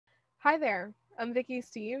Hi there, I'm Vicki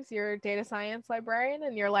Steves, your data science librarian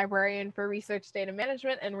and your librarian for research data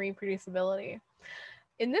management and reproducibility.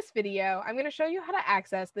 In this video, I'm going to show you how to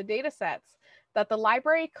access the data sets that the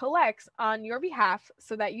library collects on your behalf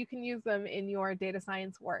so that you can use them in your data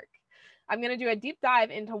science work. I'm going to do a deep dive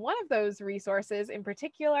into one of those resources, in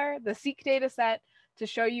particular, the Seek dataset, to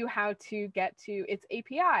show you how to get to its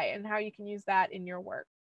API and how you can use that in your work.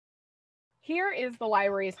 Here is the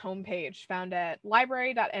library's homepage found at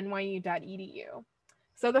library.nyu.edu.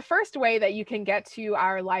 So the first way that you can get to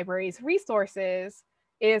our library's resources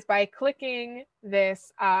is by clicking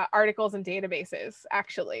this articles and databases,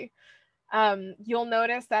 actually. You'll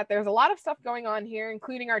notice that there's a lot of stuff going on here,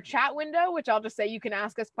 including our chat window, which I'll just say you can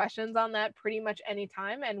ask us questions on that pretty much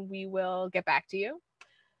anytime and we will get back to you.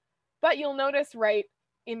 But you'll notice right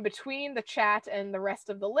in between the chat and the rest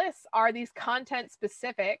of the list are these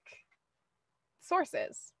content-specific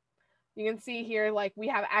sources. You can see here, like, we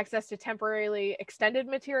have access to temporarily extended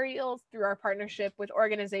materials through our partnership with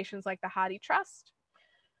organizations like the Hadi Trust.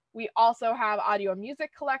 We also have audio and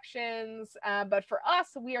music collections, but for us,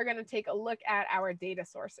 we are going to take a look at our data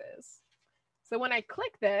sources. So when I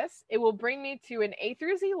click this, it will bring me to an A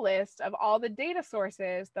through Z list of all the data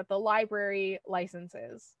sources that the library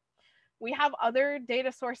licenses. We have other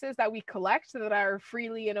data sources that we collect that are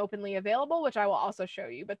freely and openly available, which I will also show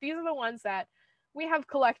you, but these are the ones that we have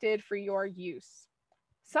collected for your use.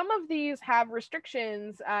 Some of these have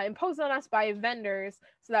restrictions imposed on us by vendors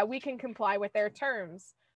so that we can comply with their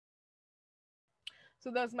terms.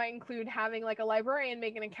 So those might include having like a librarian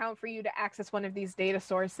make an account for you to access one of these data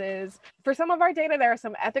sources. For some of our data, there are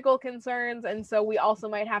some ethical concerns, and so we also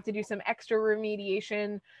might have to do some extra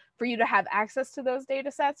remediation for you to have access to those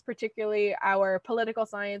data sets, particularly our political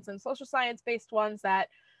science and social science-based ones that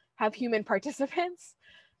have human participants.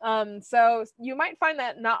 So you might find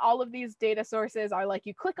that not all of these data sources are like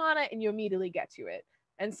you click on it and you immediately get to it.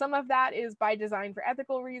 And some of that is by design for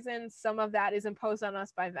ethical reasons. Some of that is imposed on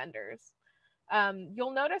us by vendors. You'll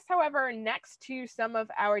notice, however, next to some of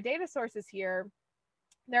our data sources here,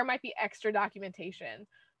 there might be extra documentation.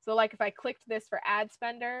 So like if I clicked this for ad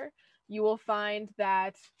spender, you will find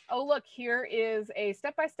that, oh, look, here is a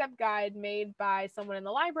step-by-step guide made by someone in the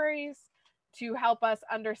libraries to help us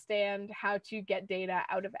understand how to get data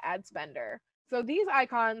out of ad spender. So these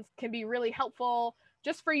icons can be really helpful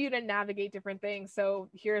just for you to navigate different things. So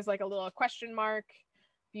here's like a little question mark.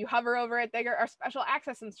 If you hover over it, there are special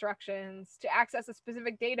access instructions. To access a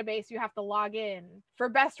specific database, you have to log in. For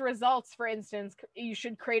best results, for instance, you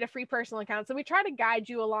should create a free personal account. So we try to guide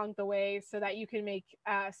you along the way so that you can make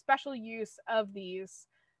special use of these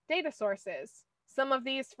data sources. Some of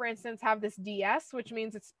these, for instance, have this DS, which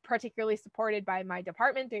means it's particularly supported by my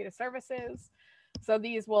department, data services. So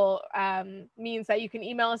these will means that you can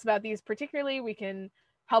email us about these particularly. We can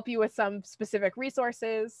help you with some specific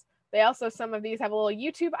resources. They also, some of these have a little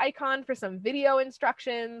YouTube icon for some video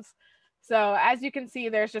instructions. So as you can see,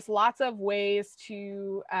 there's just lots of ways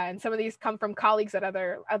to, and some of these come from colleagues at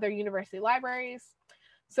other university libraries.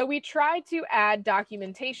 So we try to add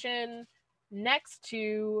documentation next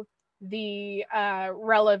to the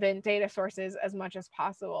relevant data sources as much as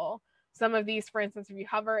possible. Some of these, for instance, if you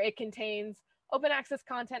hover, it contains open access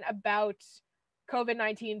content about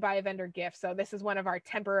COVID-19 by a vendor gift. So this is one of our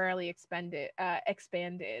temporarily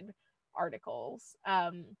expanded articles.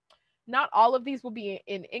 Not all of these will be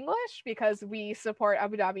in English because we support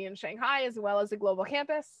Abu Dhabi and Shanghai as well as a global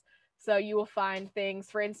campus. So you will find things,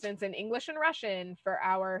 for instance, in English and Russian for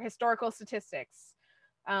our historical statistics.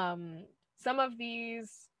 Some of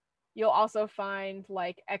these you'll also find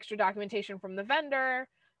like extra documentation from the vendor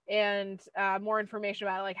and more information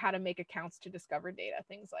about like how to make accounts to discover data,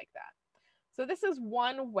 things like that. So this is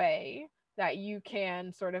one way that you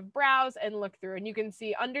can sort of browse and look through, and you can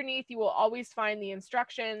see underneath you will always find the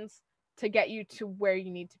instructions to get you to where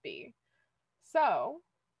you need to be. So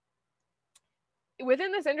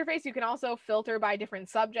within this interface, you can also filter by different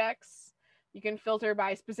subjects. You can filter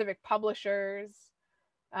by specific publishers.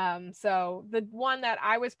 So the one that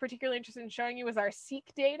I was particularly interested in showing you is our Seek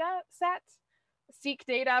data set. Seek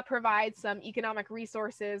data provides some economic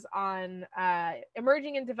resources on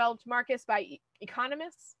emerging and developed markets by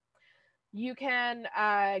economists. You can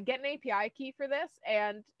get an API key for this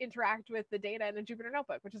and interact with the data in a Jupyter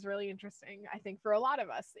Notebook, which is really interesting, I think, for a lot of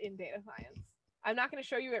us in data science. I'm not going to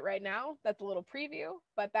show you it right now. That's a little preview,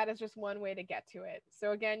 but that is just one way to get to it.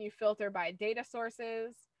 So again, you filter by data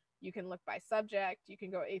sources. You can look by subject. You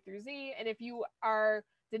can go A through Z. And if you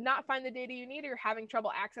did not find the data you need or you're having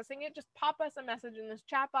trouble accessing it, just pop us a message in this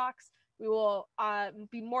chat box. We will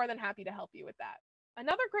be more than happy to help you with that.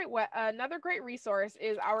 Another great resource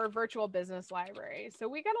is our virtual business library. So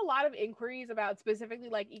we get a lot of inquiries about specifically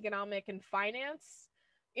like economic and finance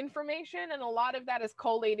information, and a lot of that is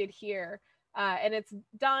collated here. And it's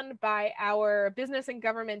done by our business and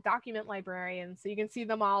government document librarians. So you can see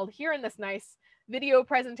them all here in this nice video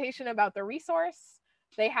presentation about the resource.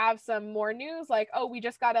 They have some more news like, oh, we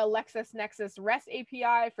just got a LexisNexis REST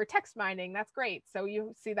API for text mining. That's great. So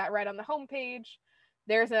you see that right on the homepage.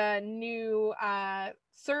 There's a new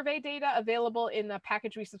survey data available in the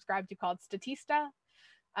package we subscribe to called Statista.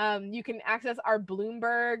 You can access our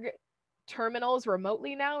Bloomberg terminals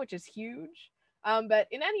remotely now, which is huge. But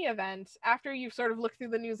in any event, after you've sort of looked through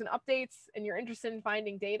the news and updates and you're interested in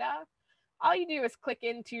finding data, all you do is click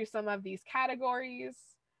into some of these categories,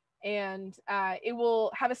 and it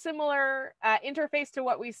will have a similar interface to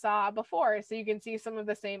what we saw before. So you can see some of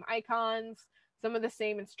the same icons, some of the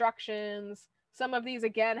same instructions. Some of these,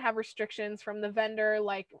 again, have restrictions from the vendor,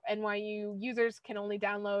 like NYU users can only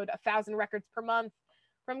download 1,000 records per month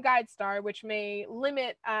from GuideStar, which may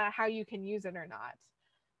limit how you can use it or not.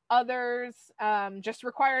 Others just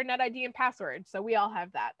require NetID and password. So we all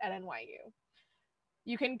have that at NYU.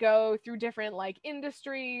 You can go through different like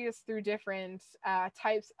industries, through different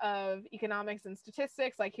types of economics and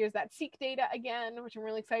statistics. Like here's that Seek data again, which I'm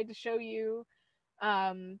really excited to show you.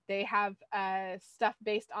 They have stuff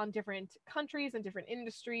based on different countries and different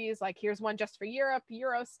industries. Like here's one just for Europe,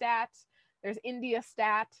 Eurostat. There's India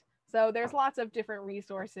Stat. So there's lots of different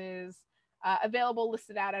resources available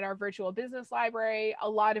listed out at our virtual business library, a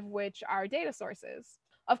lot of which are data sources.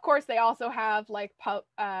 Of course, they also have like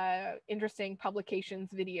interesting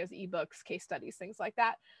publications, videos, ebooks, case studies, things like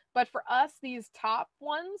that. But for us, these top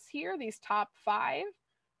ones here, these top 5,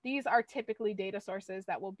 these are typically data sources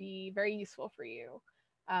that will be very useful for you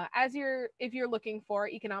if you're looking for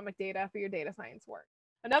economic data for your data science work.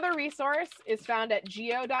 Another resource is found at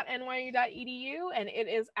geo.nyu.edu, and it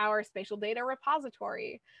is our spatial data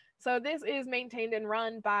repository. So this is maintained and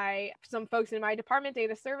run by some folks in my department,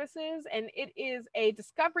 data services, and it is a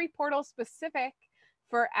discovery portal specific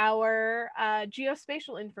for our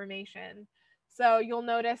geospatial information. So you'll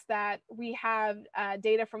notice that we have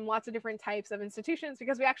data from lots of different types of institutions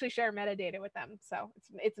because we actually share metadata with them. So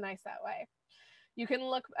it's nice that way. You can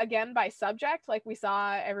look again by subject like we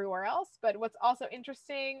saw everywhere else. But what's also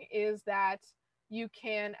interesting is that you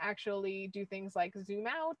can actually do things like zoom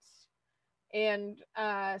out and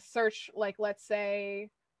search, like, let's say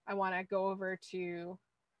I want to go over to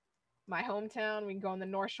my hometown. We can go on the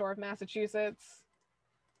North Shore of Massachusetts.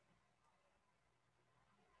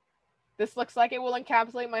 This looks like it will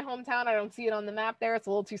encapsulate my hometown. I don't see it on the map there. It's a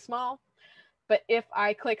little too small. But if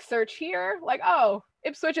I click search here, like, oh,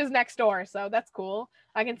 Ipswich is next door. So that's cool.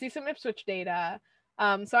 I can see some Ipswich data.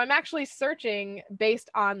 So I'm actually searching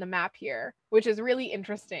based on the map here, which is really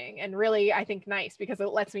interesting and really, I think, nice because it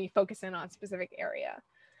lets me focus in on a specific area.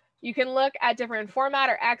 You can look at different format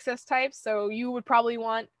or access types. So you would probably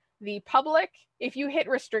want the public. If you hit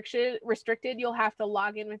restricted, you'll have to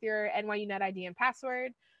log in with your NYU NetID and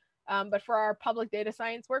password. But for our public data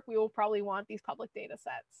science work, we will probably want these public data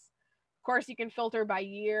sets. Of course, you can filter by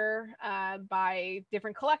year, by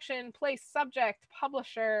different collection, place, subject,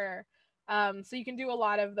 publisher. So you can do a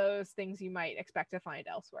lot of those things you might expect to find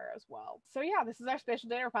elsewhere as well. So yeah, this is our spatial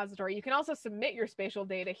data repository. You can also submit your spatial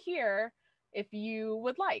data here if you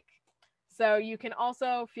would like. So you can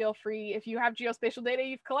also feel free, if you have geospatial data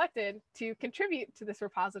you've collected, to contribute to this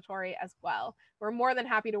repository as well. We're more than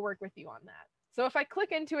happy to work with you on that. So if I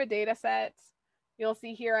click into a data set, you'll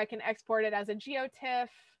see here I can export it as a GeoTIFF.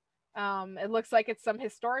 It looks like it's some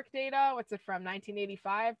historic data. What's it from?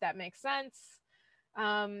 1985. That makes sense.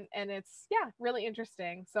 And it's, yeah, really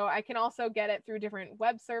interesting. So I can also get it through different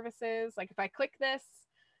web services. Like if I click this,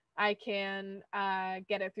 I can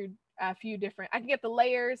get it through a few different, I can get the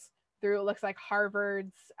layers through, it looks like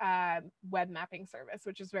Harvard's web mapping service,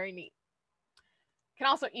 which is very neat. Can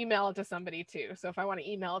also email it to somebody too. So if I want to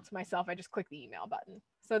email it to myself, I just click the email button.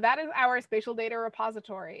 So that is our spatial data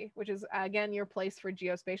repository, which is, again, your place for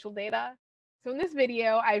geospatial data. So in this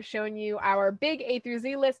video, I've shown you our big A through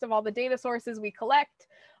Z list of all the data sources we collect,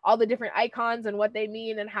 all the different icons and what they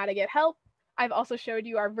mean and how to get help. I've also showed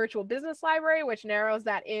you our virtual business library, which narrows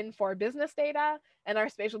that in for business data, and our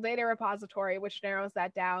spatial data repository, which narrows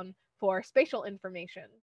that down for spatial information.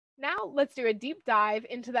 Now let's do a deep dive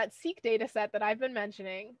into that Seek data set that I've been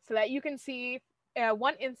mentioning so that you can see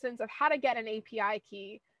one instance of how to get an API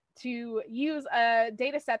key to use a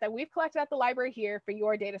data set that we've collected at the library here for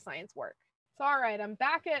your data science work. So all right, I'm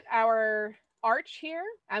back at our arch here.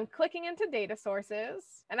 I'm clicking into data sources,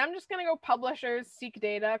 and I'm just going to go publishers, seek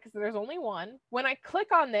data, because there's only one. When I click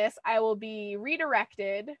on this, I will be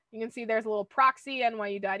redirected. You can see there's a little proxy,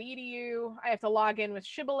 nyu.edu. I have to log in with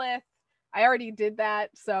Shibboleth. I already did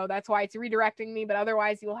that, so that's why it's redirecting me, but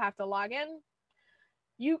otherwise you will have to log in.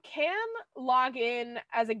 You can log in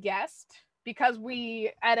as a guest because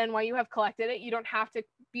we at NYU have collected it. You don't have to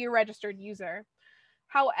be a registered user.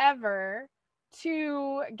 However,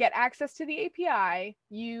 to get access to the API,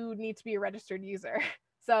 you need to be a registered user.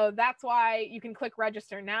 So that's why you can click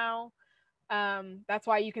register now. That's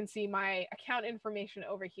why you can see my account information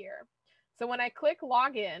over here. So when I click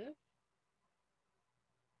login,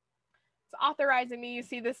 it's authorizing me. You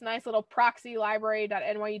see this nice little proxy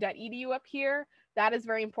library.nyu.edu up here. That is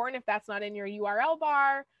very important if that's not in your URL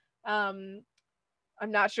bar. I'm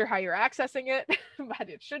not sure how you're accessing it, but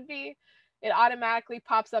it should be. It automatically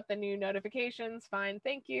pops up the new notifications. Fine,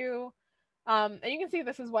 thank you. And you can see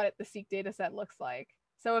this is what the Seek dataset looks like.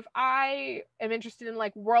 So if I am interested in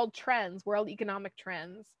like world trends, world economic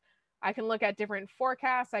trends, I can look at different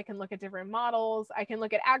forecasts. I can look at different models. I can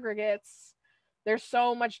look at aggregates. There's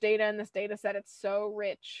so much data in this data set. It's so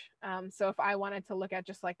rich. So if I wanted to look at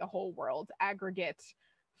just like the whole world aggregate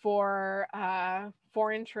for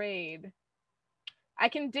foreign trade, I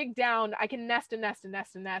can dig down. I can nest and nest and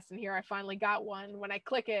nest and nest. And here I finally got one. When I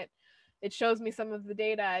click it, it shows me some of the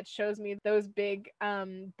data. It shows me those big,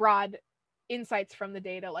 broad insights from the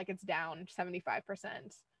data, like it's down 75%.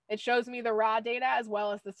 It shows me the raw data as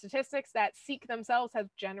well as the statistics that Seek themselves has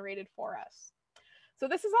generated for us. So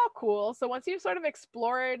this is all cool. So once you've sort of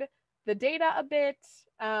explored the data a bit,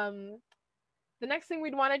 the next thing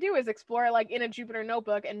we'd want to do is explore like in a Jupyter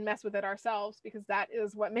notebook and mess with it ourselves, because that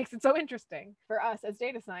is what makes it so interesting for us as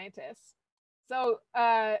data scientists. So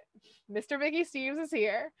Mr. Vicky Steves is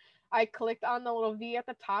here. I clicked on the little V at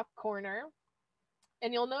the top corner,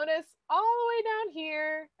 and you'll notice all the way down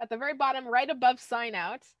here at the very bottom, right above sign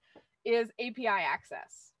out, is API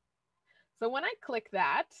access. So when I click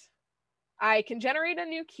that, I can generate a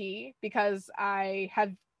new key because I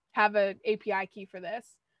have an API key for this.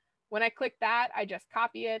 When I click that, I just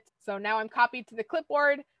copy it. So now I'm copied to the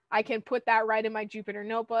clipboard. I can put that right in my Jupyter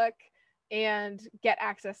notebook and get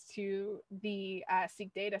access to the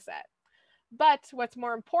Seek dataset. But what's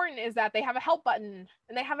more important is that they have a help button,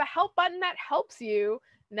 and they have a help button that helps you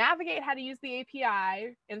navigate how to use the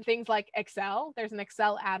API in things like Excel. There's an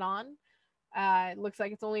Excel add-on. It looks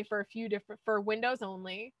like it's only for for Windows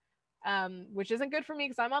only, which isn't good for me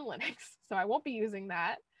because I'm on Linux, so I won't be using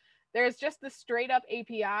that. There's just the straight up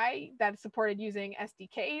API that's supported using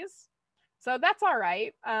SDKs. So that's all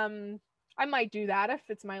right. I might do that if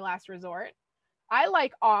it's my last resort. I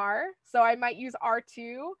like R, so I might use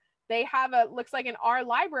R2. They have looks like an R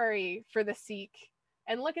library for the Seek.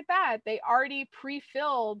 And look at that. They already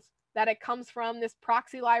pre-filled that it comes from this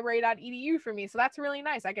proxy library.edu for me. So that's really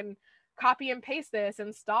nice. I can copy and paste this,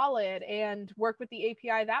 install it, and work with the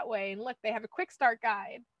API that way. And look, they have a quick start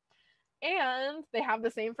guide. And they have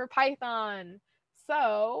the same for Python.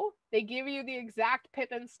 So they give you the exact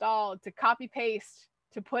pip install to copy paste,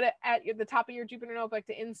 to put it at the top of your Jupyter notebook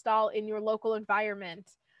to install in your local environment.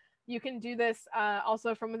 You can do this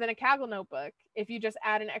also from within a Kaggle notebook if you just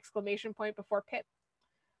add an exclamation point before pip.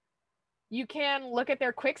 You can look at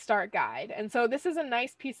their quick start guide. And so this is a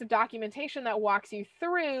nice piece of documentation that walks you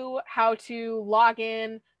through how to log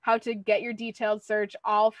in, how to get your detailed search,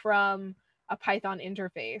 all from a Python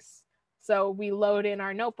interface. So we load in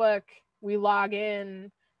our notebook, we log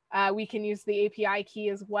in, we can use the API key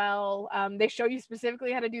as well. They show you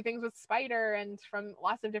specifically how to do things with Spider and from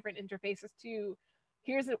lots of different interfaces too.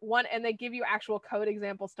 Here's one, and they give you actual code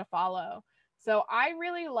examples to follow. So I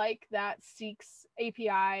really like that Seek's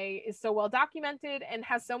API is so well documented and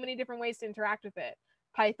has so many different ways to interact with it.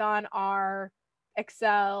 Python, R,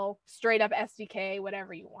 Excel, straight up SDK,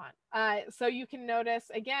 whatever you want. So you can notice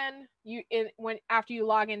again, after you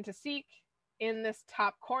log into Seek, in this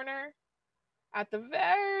top corner, at the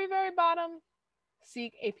very, very bottom,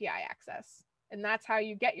 Seek API access. And that's how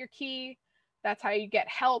you get your key. That's how you get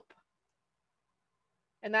help.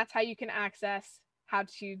 And that's how you can access how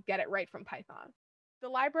to get it right from Python. The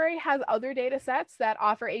library has other data sets that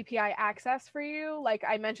offer API access for you. Like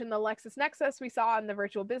I mentioned, the LexisNexis we saw in the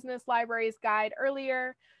Virtual Business Libraries guide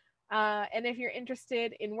earlier. And if you're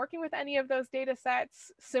interested in working with any of those data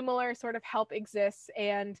sets, similar sort of help exists,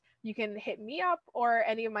 and you can hit me up or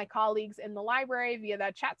any of my colleagues in the library via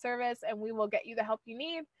that chat service, and we will get you the help you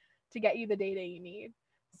need to get you the data you need.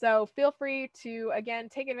 So feel free to, again,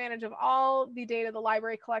 take advantage of all the data the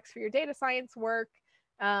library collects for your data science work,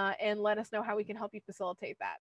 and let us know how we can help you facilitate that.